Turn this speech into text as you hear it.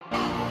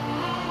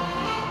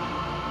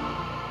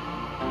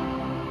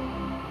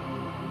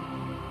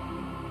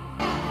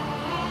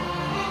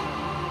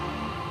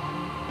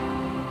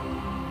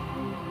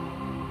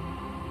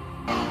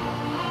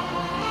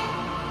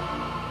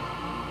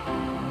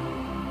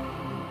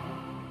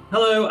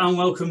Hello and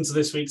welcome to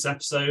this week's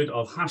episode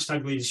of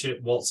Hashtag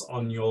Leadership, What's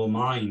on Your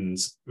Mind?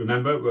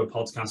 Remember, we're a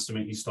podcast to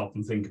make you stop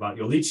and think about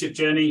your leadership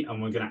journey,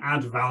 and we're going to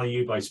add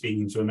value by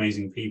speaking to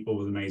amazing people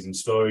with amazing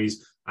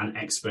stories and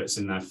experts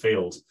in their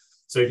field.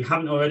 So if you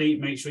haven't already,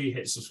 make sure you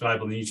hit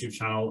subscribe on the YouTube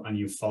channel and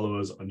you follow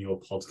us on your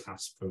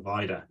podcast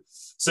provider.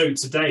 So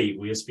today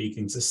we are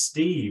speaking to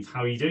Steve.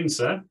 How are you doing,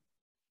 sir?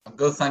 I'm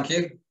good, thank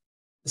you.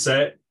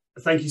 So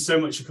thank you so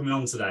much for coming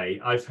on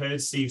today. I've heard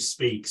Steve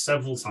speak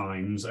several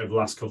times over the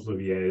last couple of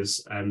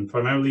years,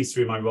 primarily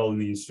through my role in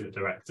the Institute of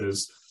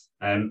Directors,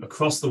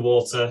 across the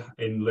water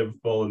in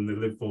Liverpool and the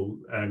Liverpool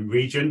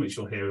region, which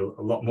you'll hear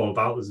a lot more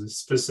about. There's a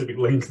specific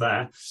link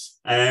there.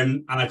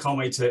 And I can't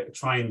wait to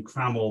try and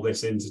cram all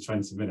this into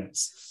 20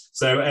 minutes.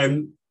 So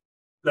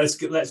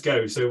let's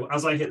go. So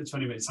as I hit the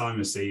 20-minute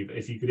timer, Steve,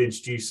 if you could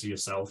introduce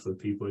yourself for the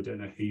people who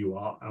don't know who you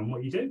are and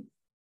what you do.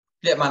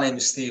 Yeah, my name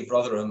is Steve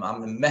Rotherham.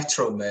 I'm the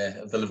Metro Mayor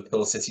of the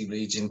Liverpool City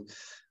region,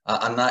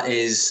 and that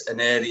is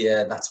an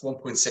area that's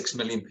 1.6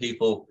 million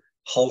people: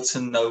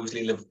 Halton,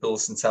 Knowsley, Liverpool,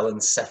 St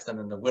Helens, Sefton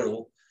and the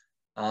Wirral.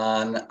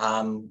 And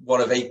I'm one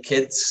of 8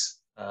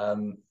 kids,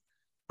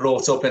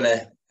 brought up in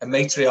a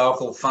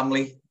matriarchal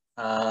family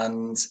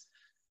and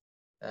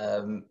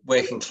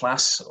working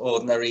class,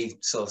 ordinary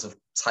sort of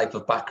type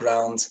of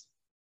background.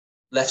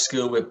 Left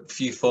school with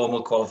few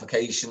formal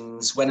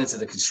qualifications, went into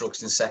the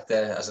construction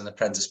sector as an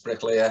apprentice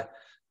bricklayer,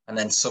 and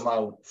then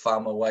somehow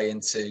found my way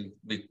into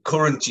my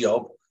current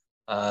job,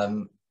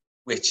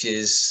 which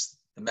is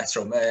the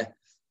Metro Mayor.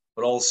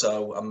 But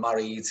also I'm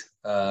married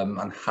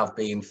and have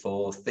been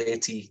for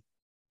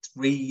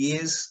 33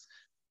 years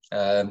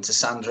to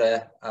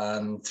Sandra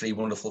and 3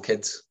 wonderful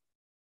kids.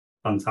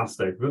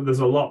 Fantastic. But there's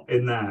a lot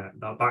in there,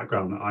 that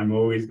background, that I'm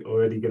already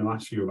going to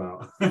ask you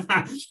about.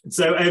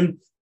 So,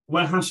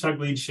 well, hashtag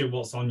leadership,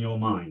 what's on your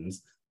mind?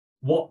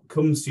 What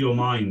comes to your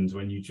mind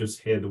when you just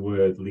hear the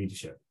word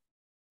leadership?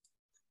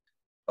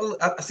 Well,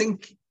 I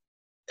think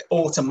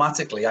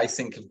automatically I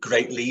think of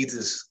great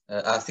leaders.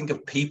 I think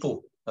of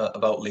people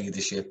about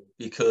leadership,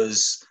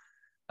 because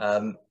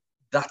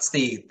that's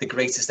the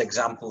greatest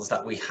examples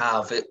that we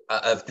have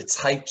of the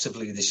types of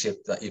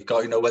leadership that you've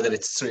got, whether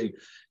it's through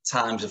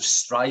times of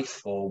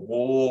strife or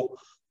war,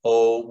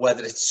 or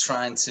whether it's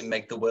trying to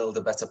make the world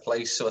a better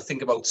place. So I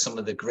think about some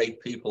of the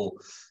great people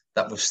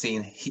that we've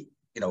seen,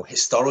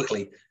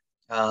 historically,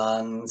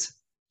 and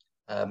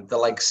the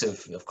likes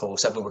of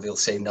course, everybody will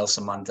say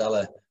Nelson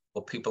Mandela,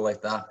 or people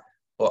like that.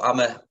 But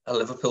I'm a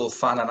Liverpool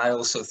fan, and I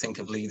also think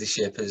of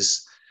leadership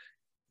as,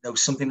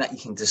 something that you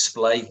can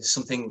display,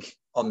 something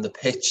on the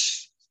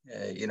pitch,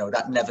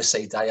 that never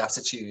say die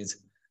attitude.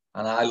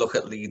 And I look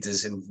at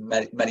leaders in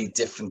many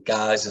different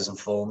guises and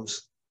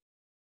forms.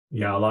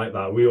 Yeah, I like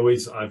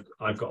that.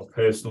 I've got a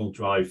personal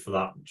drive for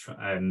that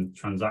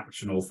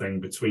transactional thing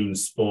between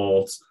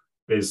sport,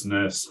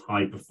 business,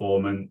 high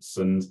performance,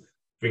 and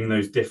bring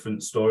those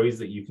different stories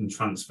that you can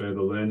transfer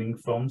the learning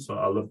from. So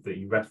I love that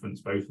you reference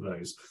both of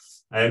those.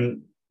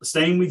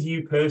 Staying with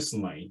you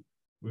personally,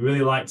 we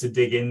really like to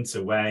dig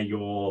into where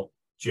your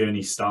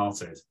journey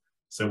started.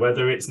 So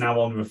whether it's now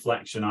on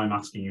reflection, I'm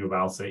asking you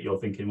about it, you're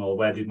thinking, well,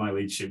 where did my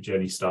leadership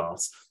journey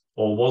start?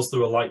 Or was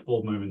there a light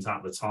bulb moment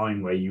at the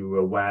time where you were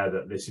aware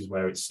that this is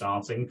where it's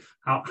starting?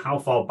 How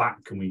far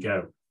back can we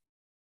go?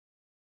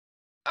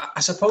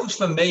 I suppose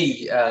for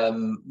me,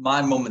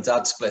 my mum and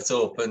dad split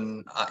up,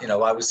 and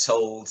I was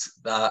told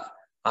that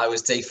I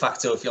was de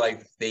facto, if you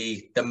like,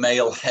 the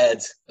male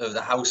head of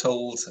the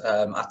household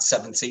at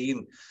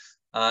 17,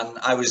 and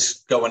I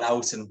was going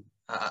out, and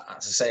as I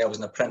say, I was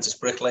an apprentice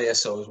bricklayer,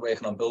 so I was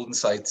working on building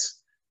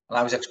sites, and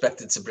I was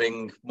expected to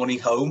bring money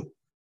home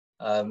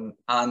and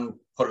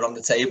put it on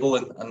the table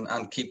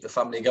and keep the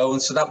family going.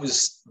 So that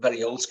was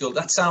very old school.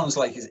 That sounds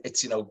like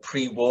it's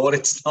pre-war.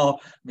 It's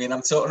not. I mean,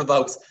 I'm talking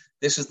about,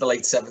 this was the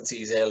late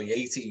 70s, early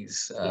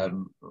 80s,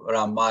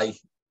 around my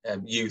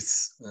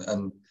youth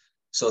and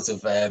sort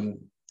of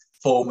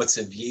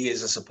formative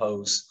years, I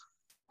suppose.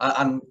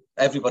 And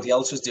everybody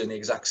else was doing the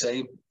exact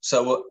same.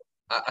 So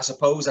I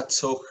suppose I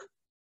took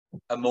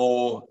a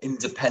more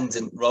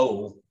independent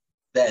role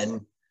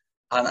then,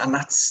 and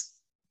that's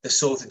the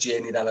sort of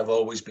journey that I've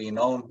always been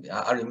on.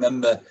 I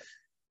remember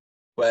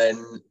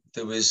when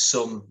there was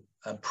some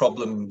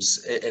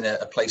problems in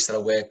a place that I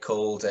work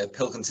called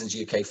Pilkington's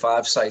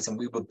UK5 site, and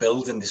we were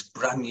building this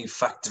brand new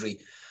factory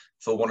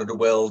for one of the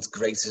world's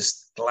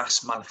greatest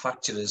glass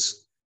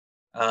manufacturers.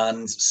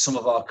 And some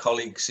of our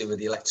colleagues who were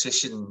the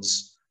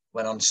electricians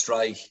went on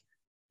strike,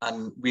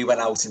 and we went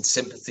out in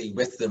sympathy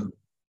with them.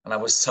 And I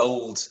was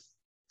told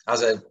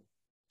as a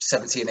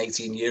 17,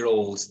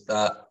 18-year-old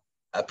that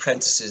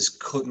apprentices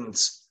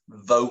couldn't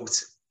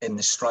vote in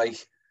the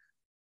strike.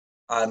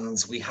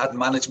 And we had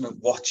management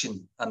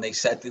watching, and they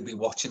said they'd be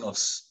watching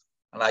us.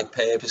 And I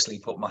purposely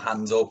put my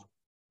hand up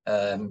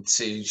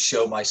to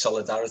show my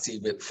solidarity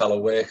with fellow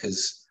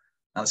workers.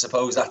 And I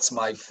suppose that's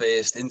my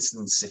first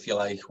instance, if you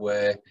like,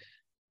 where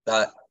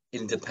that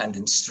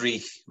independent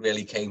streak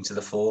really came to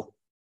the fore.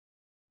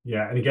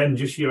 Yeah, and again,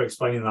 just you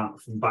explaining that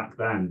from back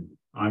then,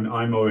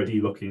 I'm already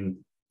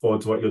looking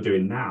forward to what you're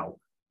doing now,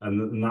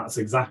 and that's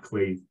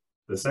exactly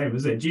the same,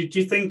 isn't it? Do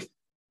you think,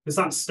 has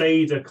that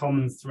stayed a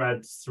common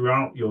thread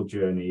throughout your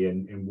journey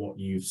in what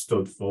you've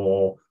stood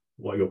for,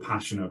 what you're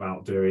passionate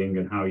about doing,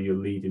 and how you're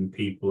leading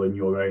people and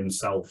your own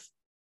self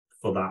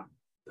for that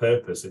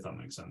purpose, if that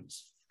makes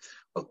sense?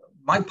 Well,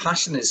 my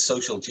passion is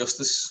social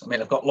justice. I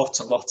mean, I've got lots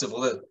and lots of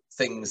other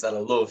things that I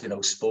love, you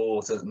know,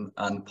 sport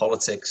and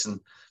politics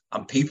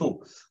and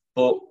people.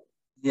 But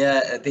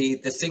yeah, the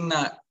thing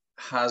that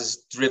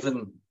has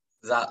driven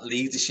that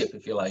leadership,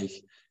 if you like,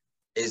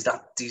 is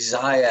that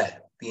desire,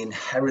 the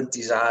inherent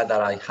desire that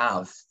I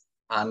have,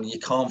 and you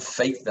can't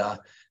fake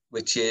that,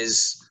 which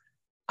is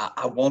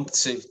I want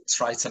to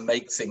try to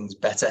make things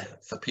better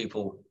for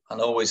people, and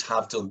always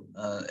have done.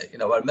 You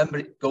know, I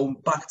remember going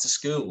back to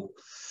school.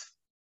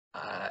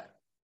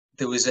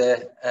 There was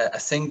a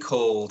thing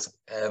called,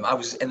 I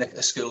was in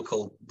a school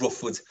called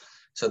Roughwood.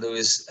 So there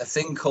was a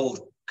thing called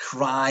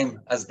CRIME,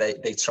 as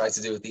they try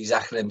to do with these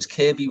acronyms,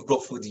 Kirby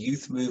Roughwood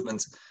Youth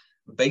Movement.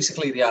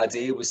 Basically, the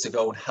idea was to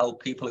go and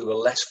help people who were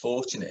less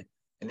fortunate.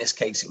 In this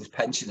case, it was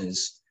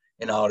pensioners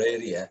in our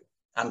area,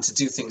 and to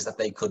do things that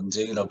they couldn't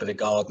do, you know, a bit of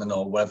gardening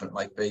or whatever it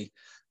might be.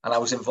 And I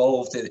was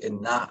involved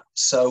in that.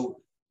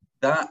 So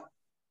that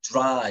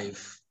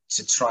drive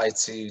to try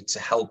to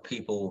help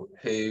people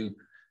who,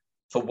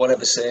 for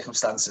whatever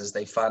circumstances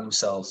they find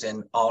themselves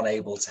in, aren't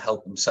able to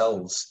help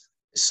themselves,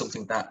 is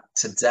something that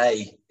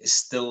today is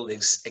still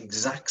this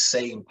exact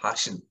same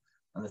passion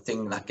and the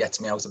thing that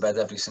gets me out of bed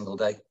every single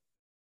day.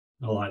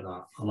 I like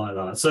that. I like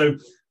that. So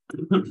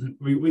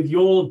with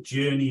your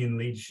journey in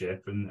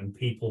leadership and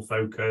people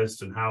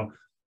focused, and how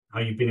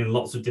you've been in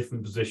lots of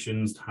different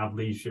positions to have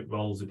leadership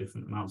roles with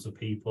different amounts of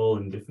people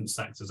in different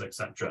sectors,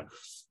 etc.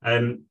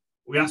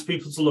 We ask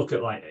people to look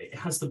at, like,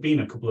 has there been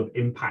a couple of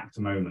impact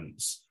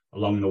moments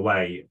along the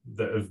way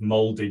that have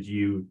molded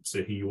you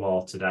to who you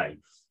are today,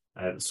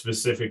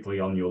 specifically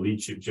on your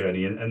leadership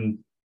journey? And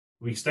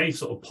we stay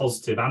sort of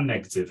positive and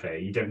negative here.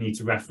 You don't need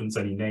to reference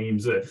any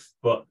names,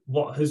 but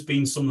what has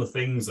been some of the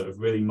things that have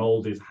really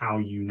molded how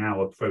you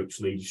now approach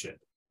leadership?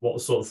 What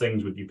sort of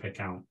things would you pick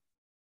out?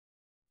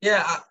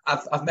 Yeah,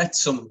 I've met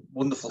some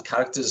wonderful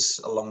characters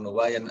along the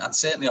way, and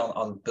certainly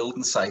on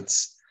building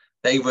sites,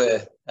 they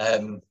were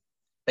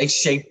they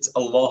shaped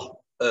a lot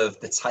of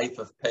the type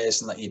of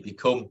person that you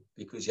become,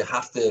 because you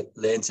have to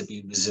learn to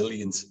be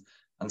resilient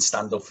and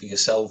stand up for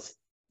yourself.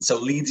 So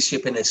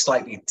leadership in a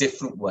slightly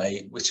different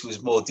way, which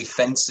was more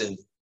defensive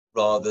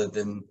rather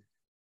than,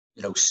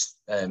 you know,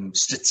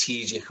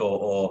 strategic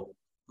or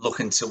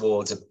looking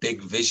towards a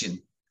big vision.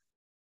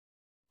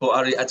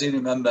 But I do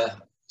remember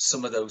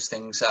some of those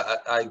things.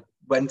 I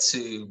went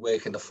to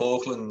work in the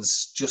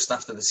Falklands just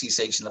after the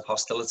cessation of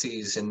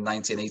hostilities in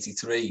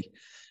 1983.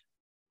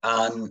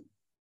 And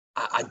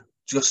I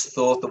just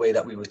thought the way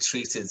that we were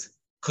treated,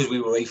 because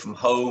we were away from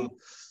home,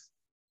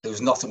 there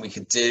was nothing we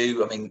could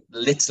do. I mean,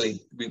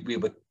 literally,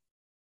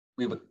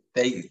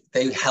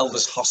 they held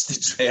us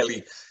hostage,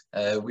 really.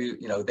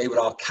 You know, they were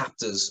our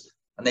captors,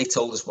 and they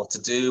told us what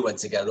to do, when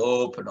to get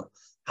up, and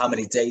how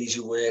many days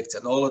you worked,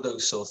 and all of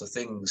those sorts of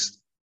things.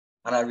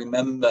 And I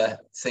remember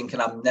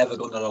thinking, I'm never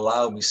going to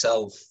allow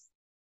myself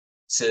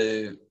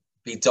to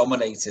be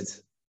dominated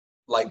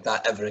like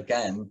that ever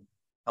again.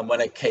 And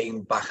when I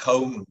came back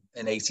home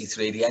in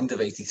 83, the end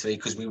of 83,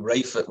 because we were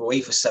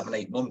away for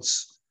 7-8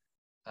 months,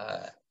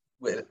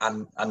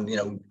 and you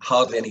know,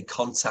 hardly any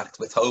contact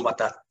with home at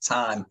that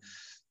time.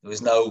 There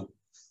was no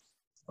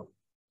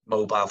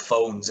mobile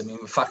phones. I mean,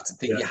 in fact,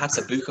 you had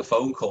to book a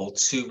phone call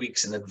 2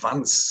 weeks in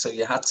advance. So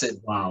you had to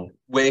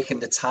work in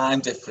the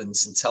time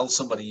difference and tell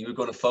somebody you were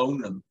going to phone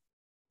them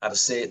at a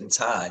certain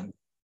time,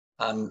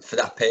 and for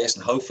that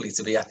person hopefully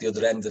to be at the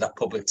other end of that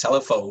public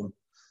telephone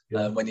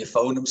when you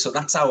phone them. So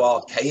that's how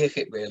archaic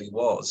it really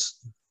was.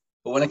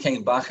 But when I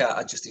came back,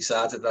 I just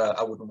decided that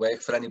I wouldn't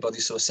work for anybody,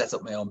 so I set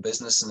up my own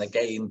business. And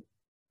again,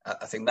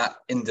 I think that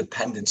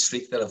independent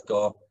streak that I've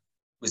got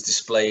was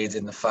displayed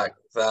in the fact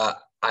that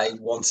I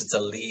wanted to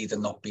lead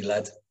and not be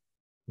led.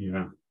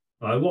 Yeah.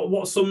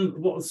 What are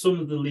some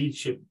of the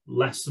leadership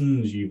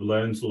lessons you've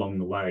learned along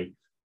the way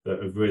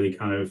that have really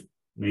kind of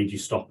made you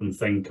stop and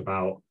think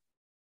about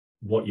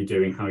what you're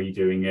doing, how you're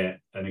doing it?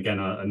 And again,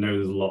 I know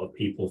there's a lot of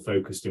people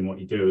focused in what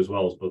you do as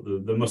well, but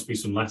there must be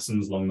some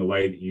lessons along the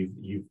way that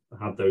you've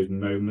had those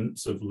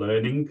moments of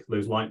learning,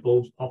 those light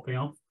bulbs popping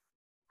off.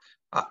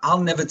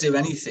 I'll never do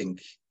anything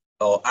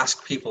or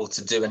ask people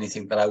to do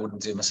anything that I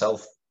wouldn't do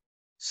myself.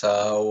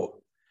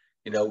 So,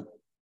 you know,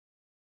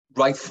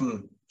 right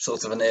from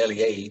sort of an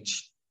early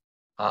age,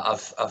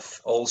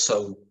 I've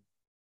also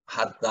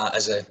had that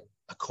as a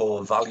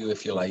core value,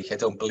 if you like. I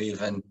don't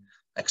believe in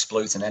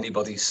exploiting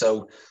anybody.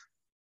 So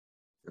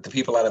the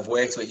people that I've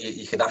worked with,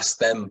 you could ask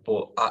them,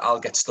 but I'll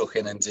get stuck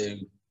in and do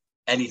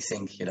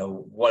anything, you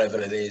know, whatever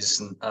it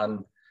is.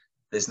 And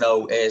there's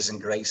no airs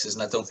and graces,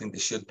 and I don't think there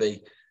should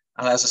be.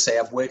 And as I say,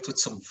 I've worked with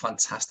some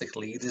fantastic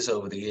leaders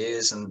over the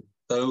years, and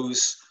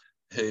those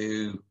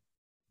who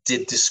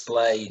did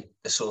display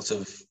a sort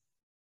of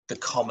the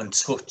common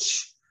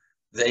touch,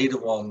 they're the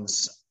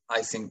ones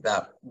I think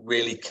that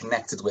really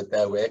connected with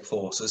their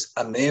workforces,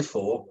 and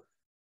therefore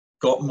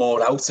got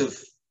more out of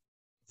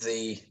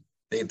the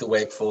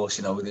workforce.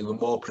 You know, they were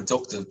more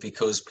productive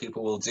because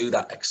people will do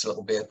that extra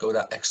little bit, go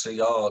that extra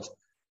yard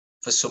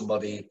for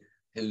somebody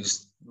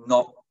who's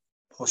not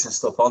pushing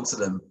stuff onto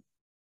them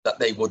that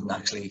they wouldn't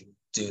actually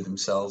do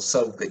themselves.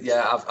 So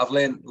yeah, I've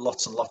learned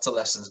lots and lots of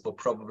lessons, but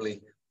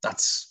probably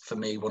that's for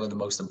me one of the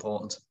most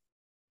important.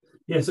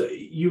 Yeah, so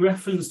you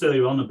referenced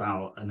earlier on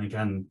about, and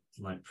again,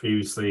 like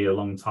previously a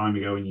long time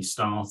ago when you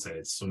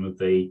started, some of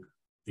the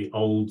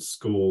old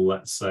school,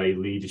 let's say,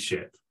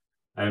 leadership.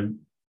 In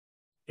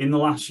the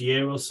last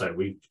year or so,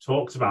 we've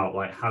talked about,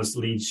 like, has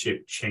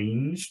leadership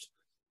changed?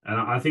 And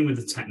I think with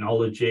the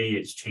technology,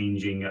 it's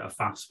changing at a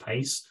fast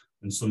pace,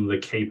 and some of the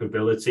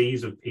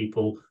capabilities of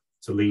people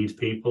to lead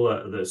people,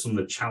 some of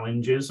the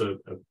challenges are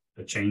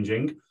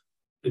changing.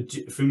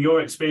 From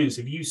your experience,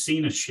 have you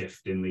seen a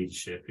shift in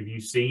leadership? Have you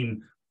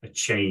seen a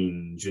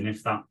change? And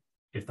if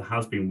there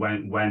has been,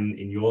 when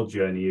in your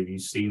journey have you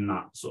seen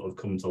that sort of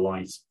come to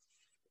light?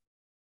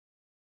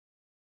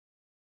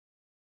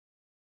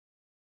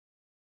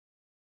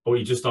 Or are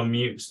you just on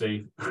mute,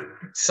 Steve?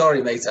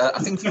 Sorry, mate. I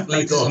think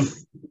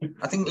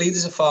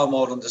leaders are far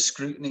more under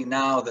scrutiny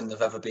now than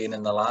they've ever been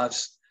in their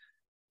lives.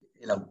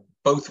 You know,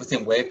 both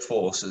within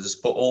workforces,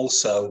 but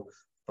also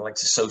like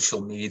the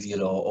social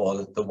media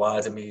or the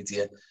wider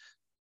media.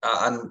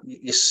 And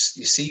you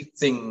see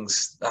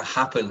things that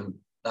happen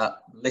that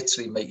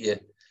literally make you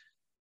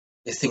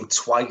think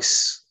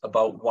twice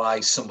about why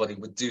somebody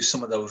would do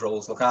some of those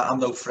roles. Look, I'm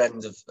no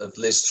friend of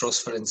Liz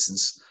Truss, for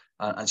instance,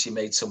 and she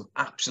made some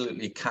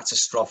absolutely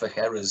catastrophic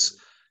errors.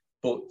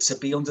 But to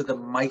be under the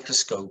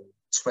microscope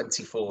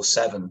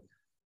 24/7,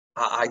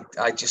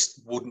 I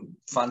just wouldn't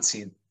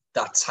fancy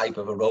that type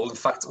of a role. In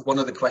fact, one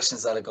of the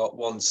questions that I got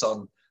once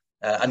on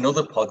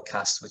another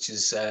podcast, which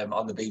is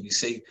on the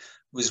BBC,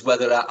 was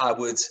whether I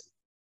would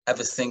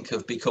ever think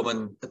of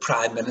becoming the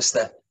Prime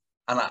Minister.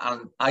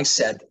 And I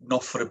said,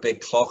 not for a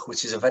big clock,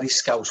 which is a very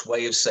Scouse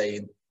way of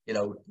saying, you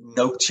know,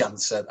 no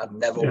chance. I'd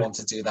never want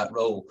to do that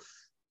role.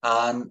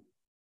 And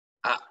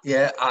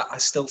I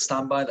still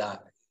stand by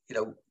that. You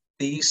know,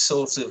 these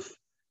sorts of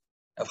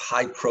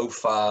high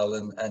profile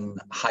and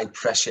high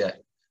pressure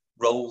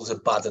roles are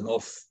bad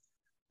enough.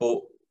 But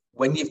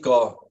when you've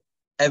got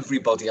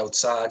everybody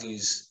outside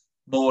who's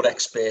more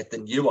expert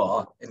than you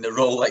are in the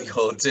role that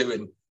you're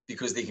doing,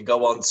 because they can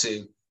go on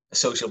to a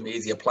social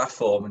media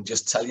platform and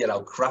just tell you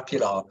how crap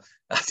you are,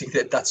 I think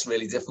that's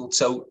really difficult.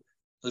 So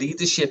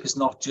leadership is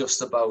not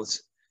just about,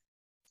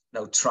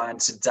 you know, trying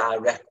to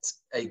direct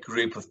a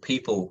group of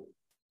people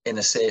in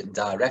a certain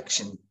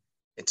direction.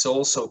 It's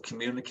also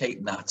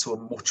communicating that to a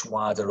much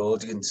wider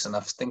audience. And I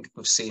think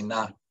we've seen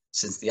that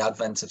since the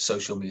advent of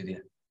social media.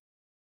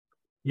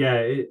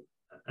 Yeah,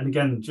 and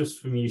again, just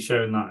from you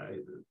showing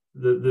that,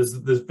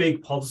 there's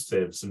big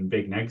positives and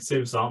big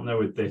negatives, aren't there,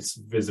 with this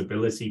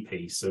visibility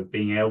piece of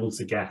being able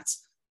to get,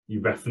 you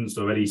referenced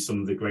already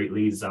some of the great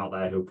leaders out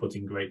there who are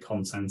putting great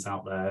content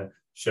out there,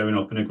 showing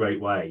up in a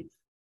great way.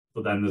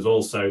 But then there's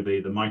also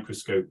the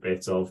microscope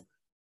bit of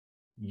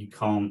you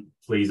can't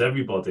please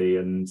everybody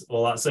and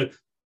all that. So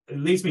it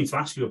leads me to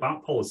ask you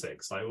about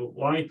politics. Like,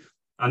 why?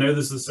 I know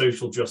there's the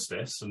social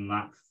justice and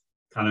that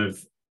kind of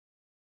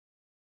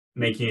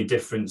making a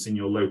difference in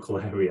your local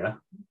area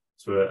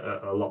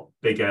to a lot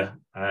bigger,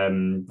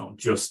 not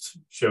just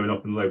showing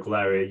up in the local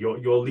area.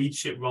 Your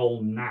leadership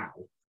role now,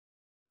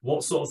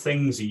 what sort of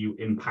things are you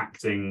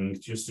impacting,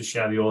 just to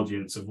share the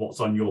audience of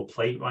what's on your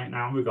plate right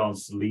now in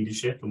regards to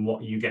leadership and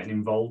what are you getting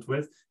involved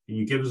with? Can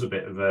you give us a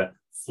bit of a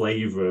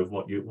flavour of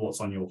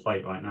what's on your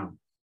plate right now?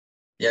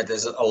 Yeah,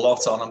 there's a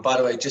lot on. And by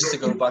the way, just to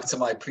go back to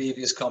my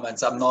previous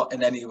comments, I'm not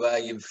in any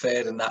way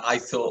inferring that I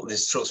thought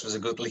Liz Truss was a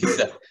good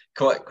leader.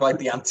 Quite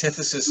the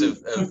antithesis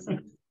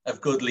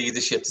of good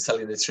leadership, to tell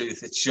you the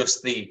truth. It's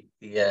just the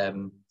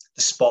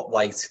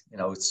spotlight, you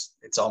know,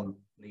 it's on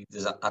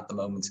leaders at the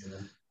moment.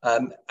 Yeah.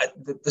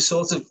 The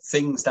sort of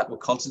things that we're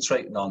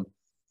concentrating on.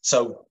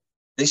 So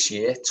this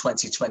year,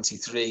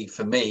 2023,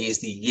 for me, is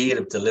the year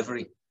of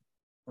delivery.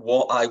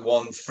 What I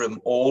want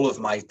from all of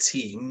my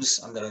teams,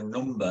 and there are a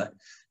number,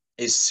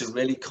 is to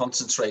really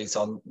concentrate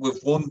on,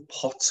 we've won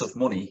pots of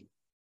money,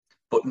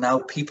 but now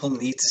people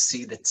need to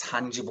see the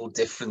tangible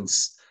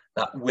difference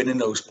that winning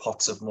those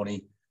pots of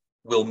money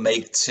will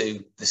make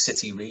to the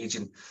city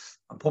region.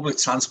 And public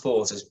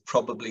transport is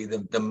probably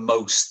the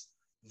most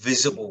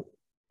visible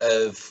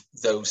of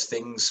those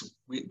things.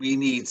 We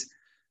need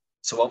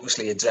to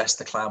obviously address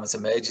the climate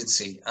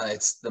emergency, and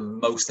it's the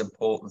most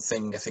important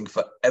thing, I think,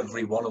 for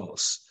every one of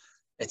us.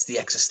 It's the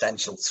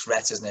existential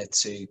threat, isn't it,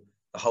 to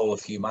the whole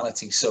of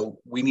humanity. So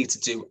we need to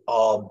do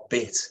our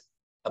bit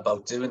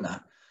about doing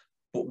that.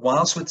 But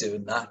whilst we're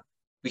doing that,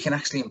 we can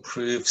actually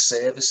improve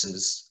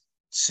services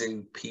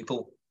to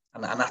people.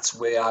 And that's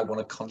where I want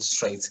to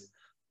concentrate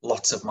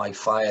lots of my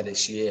fire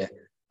this year,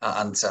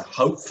 and to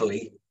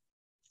hopefully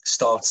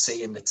start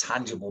seeing the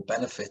tangible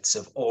benefits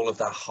of all of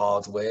that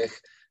hard work,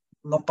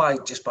 not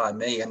just by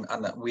me. And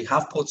we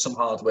have put some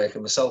hard work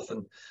in, myself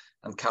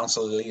and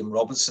Councillor Liam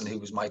Robinson, who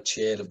was my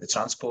chair of the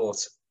Transport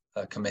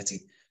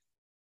Committee.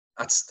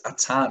 At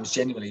times,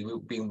 genuinely,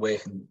 we've been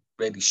working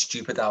really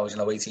stupid hours,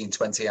 18,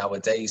 20-hour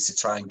days to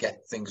try and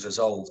get things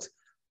resolved.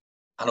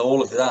 And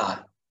all of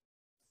that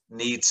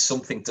needs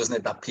something, doesn't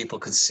it, that people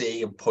can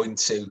see and point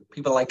to.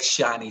 People like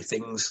shiny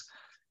things.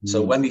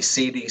 So when they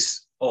see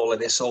all of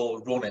this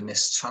all running,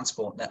 this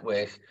transport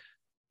network,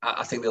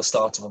 I think they'll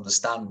start to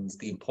understand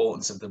the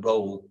importance of the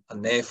role,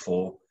 and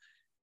therefore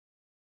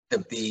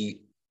the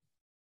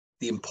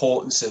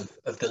importance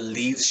of the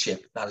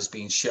leadership that has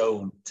been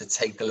shown to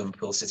take the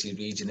Liverpool City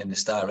region in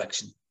this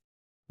direction.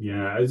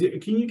 Yeah,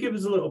 can you give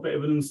us a little bit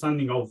of an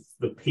understanding of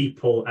the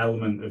people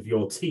element of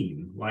your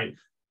team, like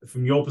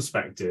from your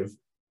perspective?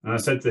 And I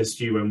said this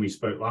to you when we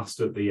spoke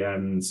last at the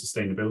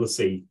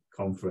sustainability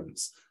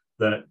conference,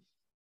 that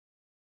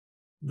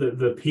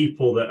the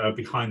people that are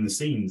behind the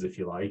scenes, if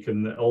you like,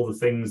 and all the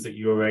things that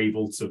you're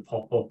able to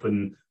pop up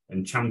and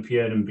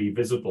champion and be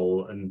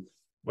visible, and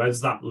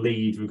where's that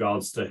lead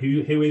regards to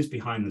who is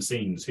behind the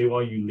scenes? Who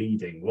are you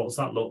leading? What's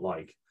that look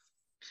like?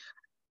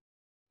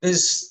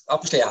 There's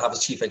obviously, I have a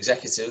chief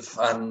executive,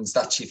 and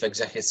that chief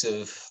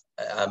executive,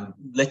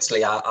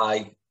 literally,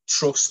 I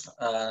trust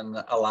and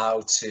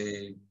allow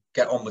to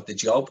get on with the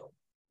job,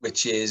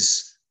 which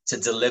is to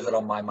deliver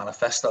on my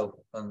manifesto.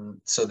 And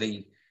so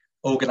the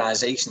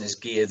organisation is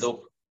geared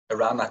up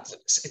around that.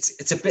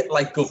 It's a bit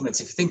like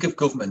government. If you think of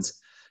government,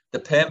 the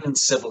permanent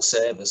civil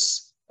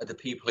service are the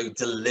people who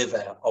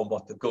deliver on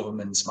what the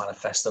government's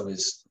manifesto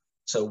is.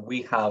 So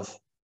we have,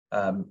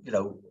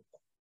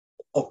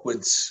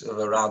 upwards of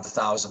around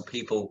 1,000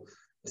 people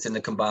within the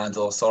combined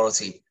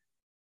authority,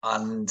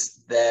 and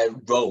their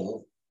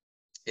role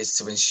is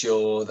to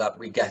ensure that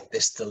we get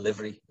this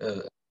delivery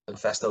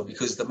manifesto,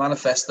 because the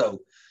manifesto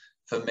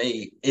for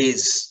me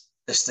is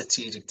the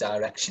strategic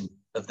direction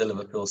of the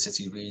Liverpool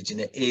City region.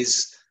 It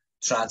is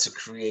trying to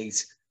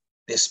create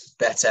this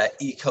better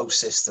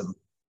ecosystem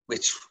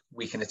which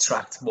we can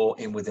attract more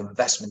inward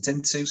investment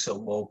into, so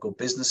more good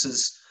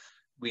businesses.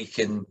 We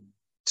can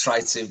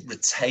try to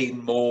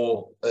retain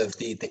more of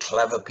the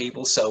clever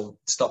people, so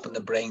stopping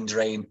the brain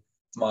drain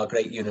from our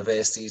great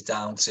universities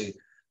down to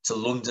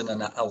London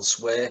and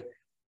elsewhere,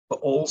 but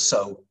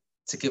also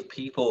to give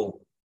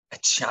people a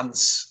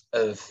chance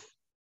of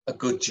a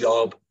good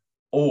job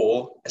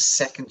or a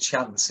second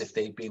chance if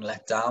they've been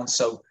let down.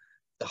 So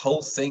the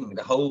whole thing,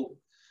 the whole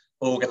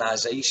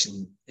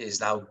organisation is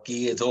now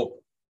geared up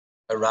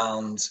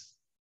around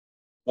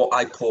what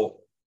I put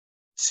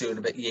 2 and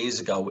a bit years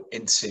ago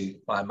into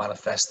my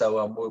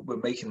manifesto, and we're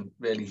making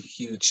really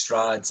huge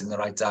strides in the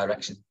right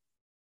direction.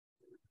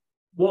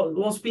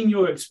 What's been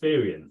your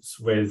experience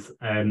with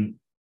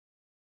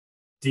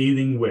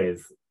dealing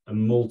with a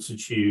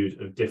multitude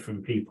of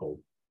different people?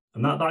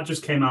 And that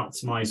just came out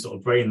to my sort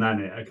of brain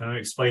then. I can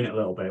explain it a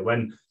little bit.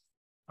 When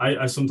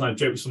I sometimes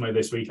joke with somebody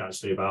this week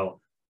actually about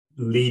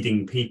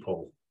leading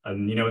people,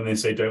 and when they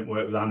say don't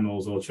work with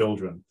animals or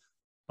children,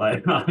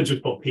 like I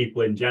just put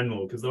people in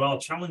general, because there are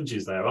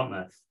challenges there, aren't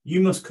there? You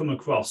must come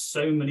across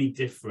so many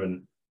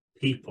different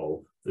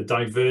people, the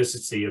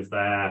diversity of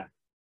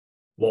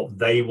what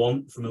they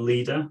want from a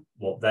leader,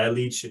 what their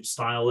leadership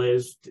style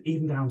is,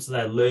 even down to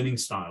their learning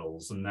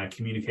styles and their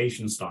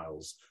communication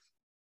styles.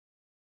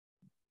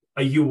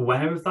 Are you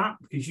aware of that?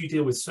 Because you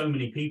deal with so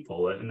many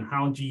people, and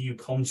how do you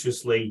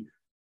consciously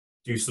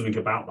do something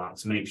about that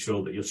to make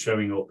sure that you're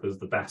showing up as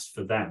the best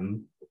for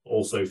them,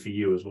 also for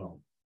you as well?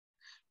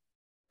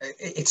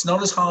 It's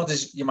not as hard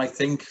as you might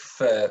think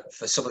for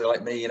somebody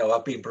like me.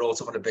 I've been brought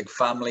up in a big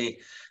family.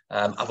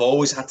 I've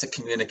always had to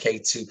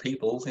communicate to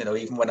people,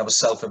 even when I was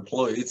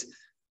self-employed,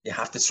 you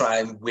have to try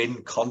and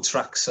win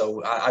contracts.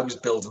 So I was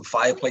building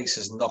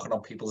fireplaces, knocking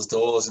on people's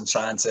doors and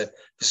trying to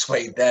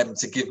persuade them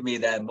to give me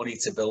their money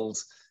to build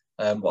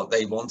what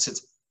they wanted.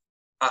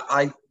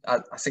 I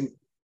think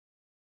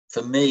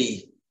for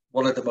me,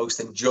 one of the most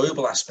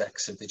enjoyable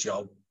aspects of the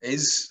job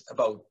is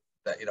about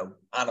that,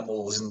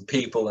 animals and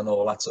people and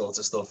all that sort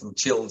of stuff, and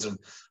children.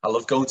 I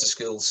love going to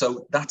school.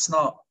 So that's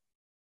not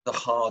the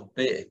hard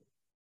bit.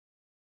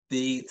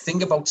 The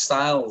thing about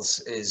styles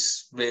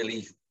is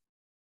really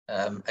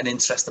an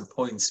interesting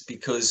point,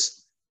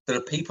 because there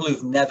are people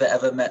who've never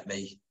ever met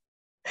me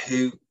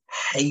who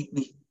hate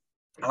me,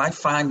 and I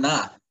find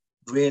that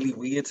really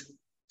weird.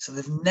 So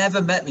they've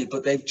never met me,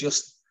 but they've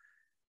just,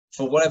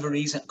 for whatever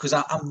reason, because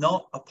I'm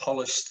not a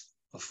polished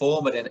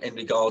performer in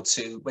regard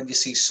to, when you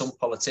see some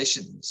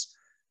politicians,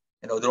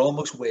 they're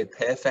almost word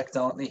perfect,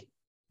 aren't they?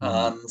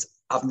 And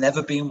I've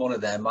never been one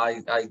of them.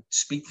 I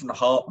speak from the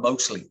heart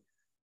mostly,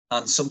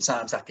 and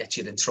sometimes that gets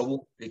you in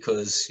trouble,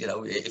 because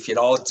if you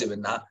are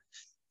doing that,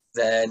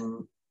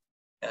 then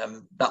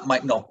that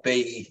might not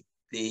be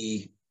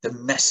the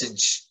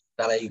message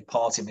that a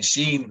party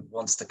machine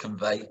wants to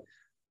convey.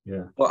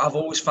 Yeah. But I've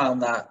always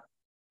found that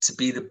to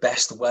be the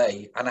best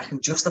way, and I can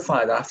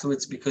justify it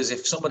afterwards, because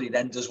if somebody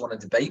then does want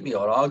to debate me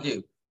or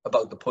argue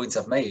about the point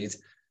I've made,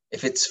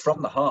 if it's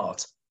from the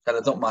heart, then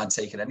I don't mind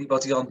taking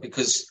anybody on,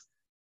 because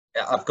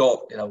I've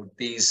got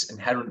these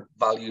inherent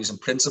values and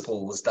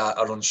principles that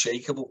are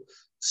unshakable.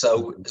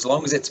 So as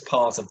long as it's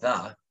part of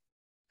that,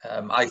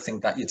 I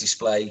think that you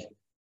display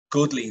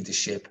good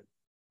leadership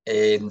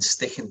in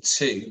sticking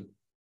to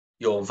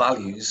your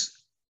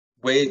values,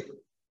 where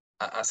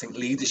I think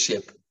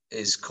leadership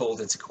is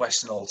called into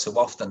question all too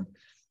often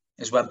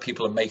is when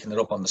people are making it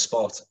up on the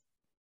spot,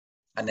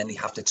 and then they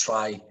have to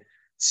try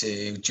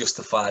to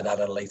justify that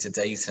at a later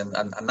date. And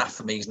that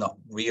for me is not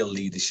real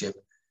leadership.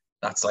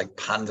 That's like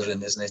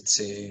pandering, isn't it,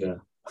 to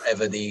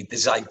whatever the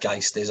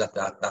zeitgeist is at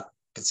that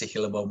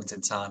particular moment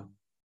in time.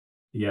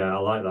 Yeah, I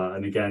like that.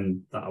 And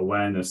again, that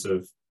awareness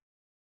of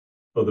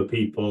other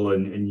people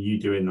and you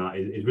doing that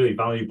is really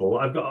valuable.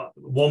 I've got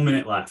 1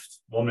 minute left.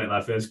 1 minute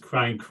left. Let's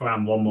try and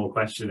cram one more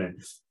question in.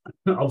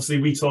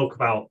 Obviously, we talk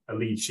about a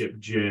leadership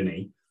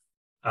journey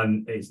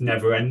and it's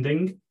never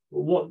ending.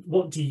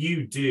 What do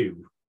you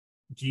do?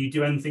 Do you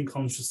do anything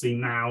consciously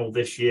now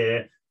this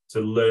year to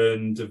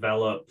learn,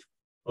 develop,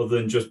 other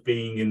than just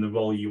being in the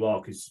role you are,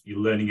 because you're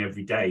learning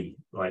every day,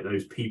 like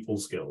those people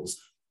skills?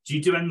 Do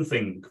you do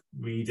anything,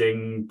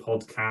 reading,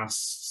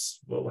 podcasts?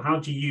 Well, how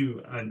do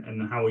you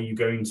and how are you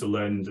going to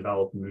learn and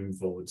develop and move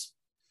forwards?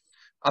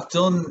 I've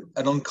done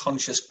an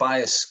unconscious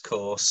bias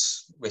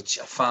course, which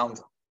I found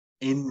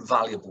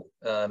invaluable.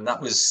 That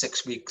was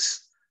 6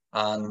 weeks,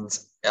 and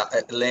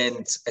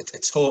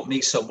it taught me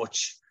so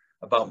much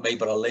about me,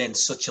 but I learned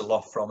such a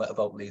lot from it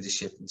about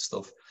leadership and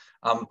stuff.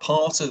 I'm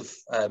part of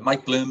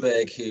Mike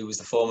Bloomberg, who was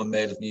the former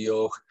mayor of New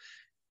York.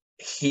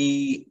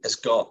 He has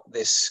got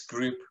this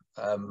group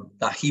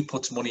that he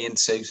puts money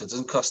into, so it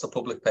doesn't cost the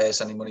public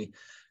purse any money,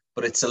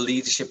 but it's a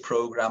leadership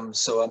program.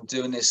 So I'm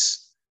doing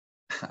this,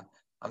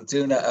 I'm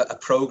doing a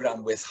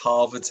program with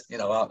Harvard. You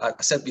know, I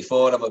said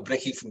before, I'm a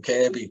brickie from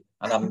Kirby,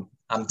 and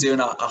I'm doing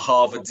a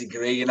Harvard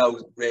degree, you know,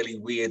 really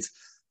weird.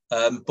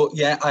 But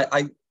yeah,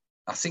 I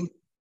think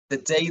the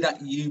day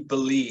that you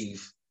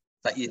believe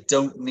that you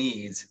don't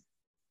need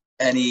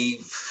any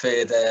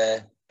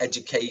further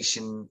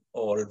education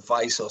or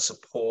advice or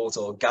support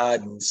or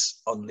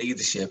guidance on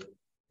leadership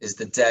is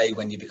the day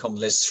when you become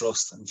Liz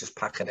Truss and just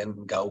pack it in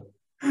and go.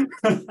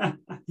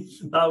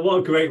 What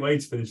a great way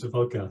to finish the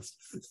podcast.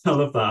 I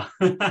love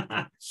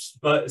that.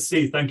 But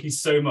Steve, thank you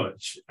so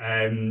much.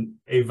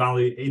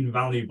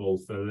 Invaluable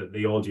for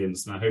the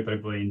audience, and I hope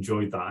everybody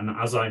enjoyed that. And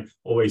as I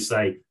always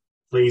say,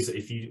 please,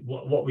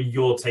 what were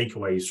your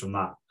takeaways from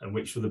that, and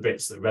which were the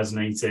bits that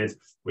resonated,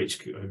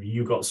 which have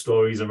you got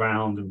stories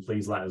around, and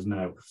please let us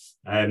know.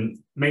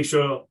 Make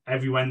sure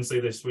every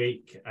Wednesday this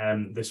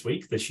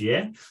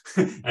year,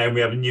 and we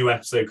have a new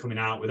episode coming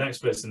out with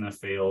experts in their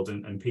field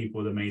and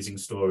people with amazing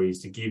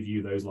stories to give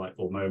you those light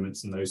bulb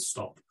moments and those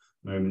stop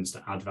moments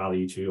to add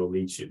value to your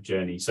leadership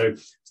journey. So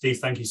Steve,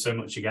 thank you so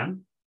much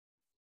again.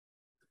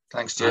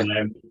 Thanks, Jim.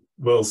 And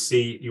we'll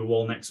see you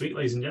all next week,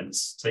 ladies and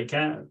gents. Take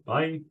care.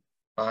 Bye.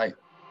 Bye.